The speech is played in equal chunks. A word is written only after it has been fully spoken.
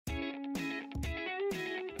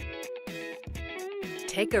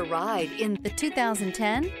Take a ride in the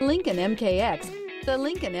 2010 Lincoln MKX. The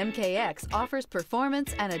Lincoln MKX offers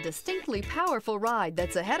performance and a distinctly powerful ride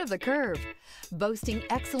that's ahead of the curve. Boasting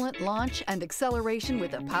excellent launch and acceleration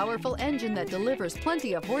with a powerful engine that delivers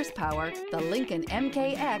plenty of horsepower, the Lincoln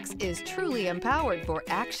MKX is truly empowered for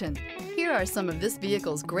action. Here are some of this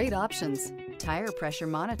vehicle's great options: tire pressure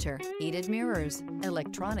monitor, heated mirrors,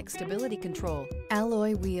 electronic stability control,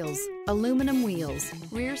 alloy wheels, aluminum wheels,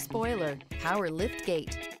 rear spoiler, power lift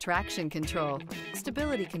gate, traction control,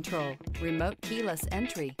 stability control, remote keyless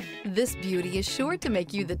entry. This beauty is sure to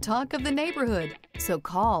make you the talk of the neighborhood. So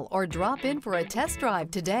call or drop in for a test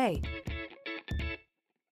drive today.